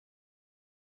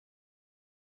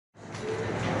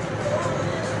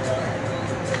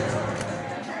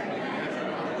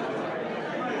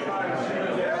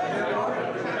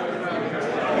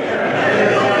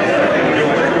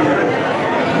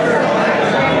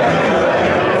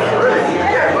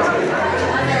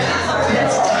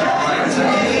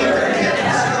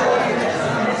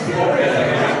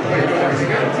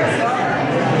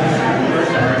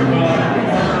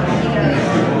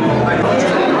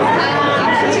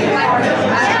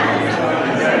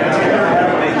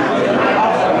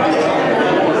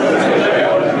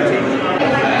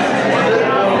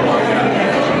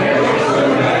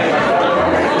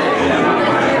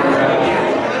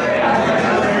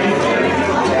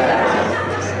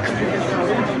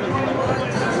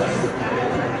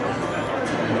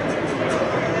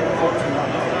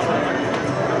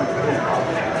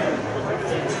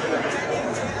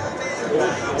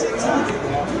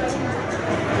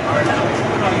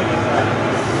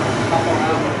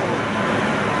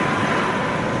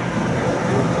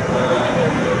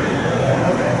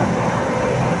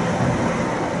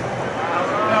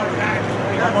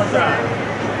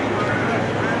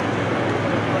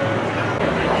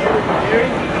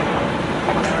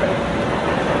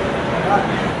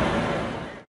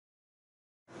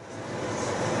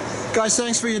Guys,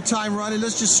 thanks for your time. Reilly,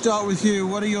 let's just start with you.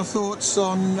 What are your thoughts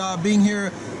on being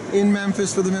here in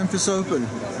Memphis for the Memphis Open?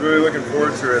 Really looking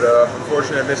forward to it.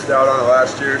 Unfortunately, I missed out on it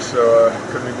last year, so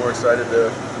couldn't be more excited to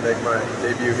make my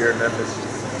debut here in Memphis.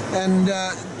 And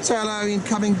Taylor, I mean,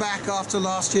 coming back after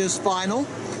last year's final,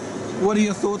 what are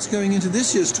your thoughts going into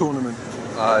this year's tournament?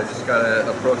 Just got to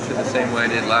approach it the same way I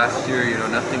did last year. You know,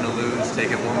 nothing to lose.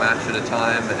 Take it one match at a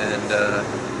time,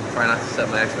 and try not to set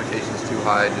my expectations too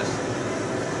high. Just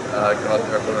go out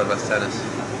there and play my best tennis.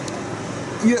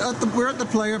 We're at the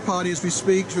player party as we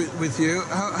speak with you.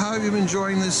 How have you been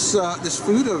enjoying this this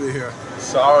food over here?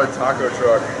 Solid taco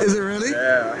truck. Is it really?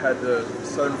 Yeah, I had the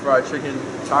southern fried chicken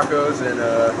tacos and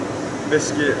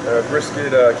brisket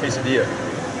quesadilla.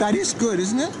 That is good,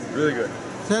 isn't it? Really good.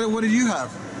 Taylor, what did you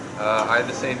have? I had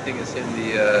the same thing as him.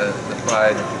 The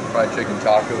fried chicken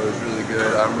taco is really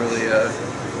good. I'm really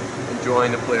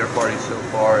enjoying the player party so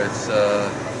far.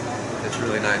 It's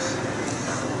really nice.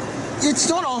 It's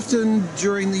not often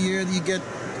during the year that you get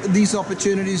these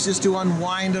opportunities just to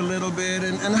unwind a little bit,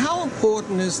 and how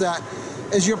important is that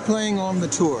as you're playing on the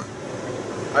tour?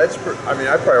 I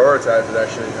prioritize it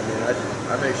actually. I mean,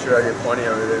 I make sure I get plenty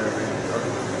of it in. I mean,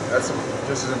 that's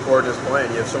just as important as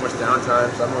playing. You have so much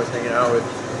downtime, so I'm always hanging out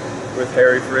with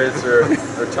Reilly Fritz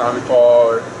or Tommy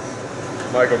Paul or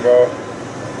Michael Bowe.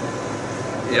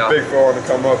 Yeah. Big four on the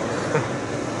come up.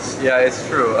 Yeah, it's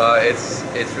true.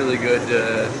 It's really good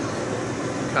to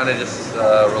kind of just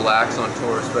relax on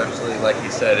tour, especially like he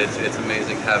said. It's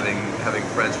amazing having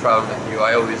friends traveling with you.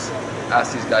 I always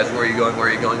ask these guys, where are you going? Where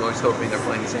are you going? Always hoping they're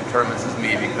playing the same tournaments as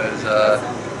me, because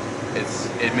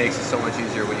it makes it so much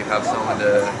easier when you have some of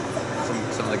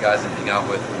the guys to hang out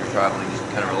with when you're traveling. You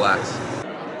can kind of relax.